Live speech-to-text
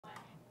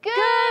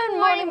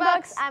morning,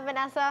 Bucks. I'm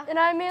Vanessa. And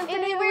I'm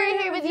Anthony. And we're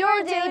here with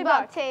your Daily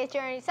Buck. Today is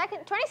January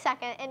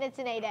 22nd, and it's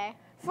an A day.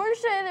 For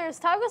today, there's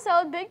taco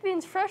salad, baked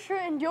beans, fresh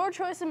fruit, and your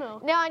choice of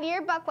milk. Now on to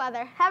your Buck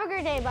weather. Have a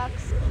great day,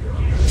 Bucks.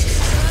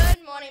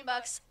 Good morning,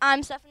 Bucks.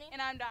 I'm Stephanie.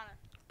 And I'm Donna.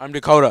 I'm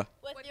Dakota.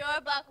 With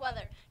your Buck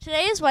weather.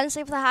 Today is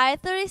Wednesday with a high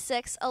of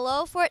 36, a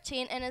low of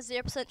 14, and a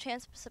 0%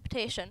 chance of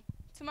precipitation.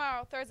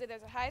 Tomorrow, Thursday,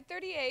 there's a high of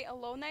 38, a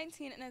low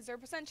 19, and a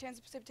 0% chance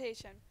of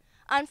precipitation.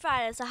 On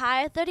Friday, it's a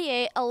high of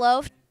 38, a low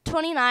of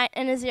 29,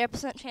 and a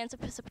 0% chance of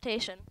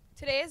precipitation.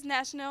 Today is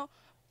National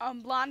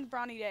Blonde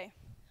Brownie Day.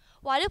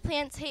 Why do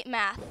plants hate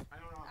math?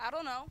 I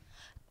don't know.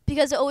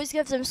 Because it always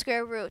gives them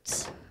square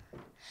roots.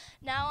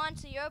 Now on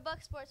to your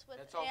Buck Sports with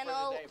That's all Anna,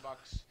 for the day,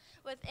 Bucks.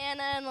 with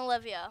Anna and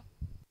Olivia.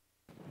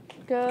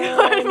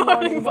 Good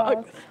morning,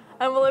 Bucks.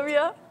 I'm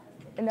Olivia.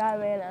 And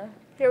I'm Anna.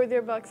 Here with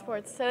your Buck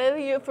Sports. Today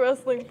the youth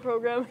wrestling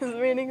program is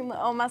meeting in the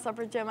OMS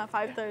Upper Gym at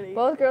 5:30.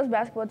 Both girls'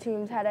 basketball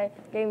teams had a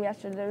game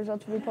yesterday. The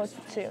results will be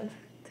posted soon.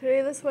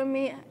 Today the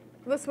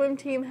swim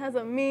team has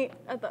a meet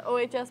at the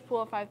OHS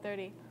pool at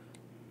 5:30.